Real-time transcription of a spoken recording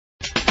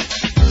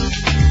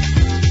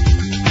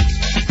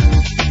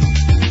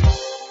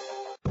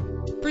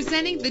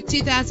Presenting the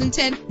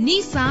 2010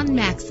 Nissan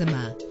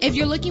Maxima. If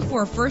you're looking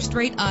for a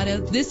first-rate auto,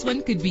 this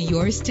one could be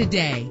yours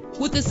today.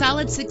 With a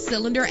solid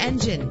 6-cylinder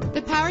engine,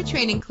 the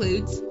powertrain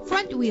includes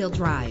front-wheel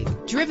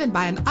drive, driven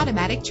by an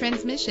automatic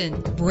transmission.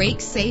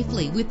 Brake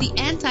safely with the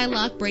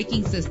anti-lock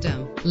braking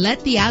system.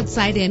 Let the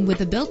outside in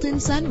with a built-in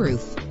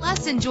sunroof.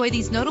 Plus, enjoy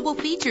these notable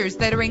features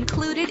that are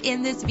included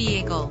in this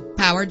vehicle: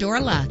 power door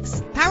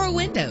locks, power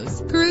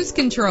windows, cruise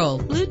control,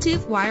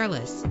 Bluetooth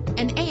wireless,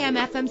 an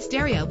AM/FM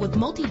stereo with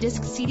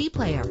multi-disc CD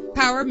player,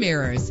 power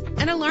mirrors,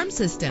 an alarm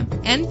system.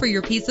 And for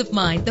your peace of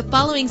mind, the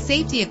following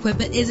safety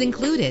equipment is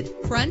included: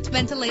 front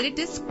ventilated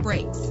disc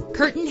brakes,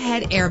 curtain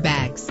head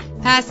airbags,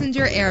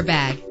 passenger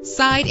airbag,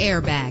 side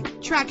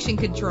airbag, traction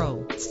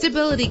control,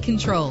 stability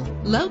control,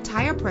 low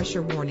tire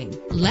pressure warning.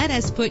 Let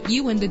us put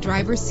you in the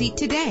driver's seat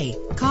today.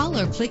 Call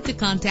or click to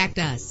contact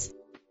us.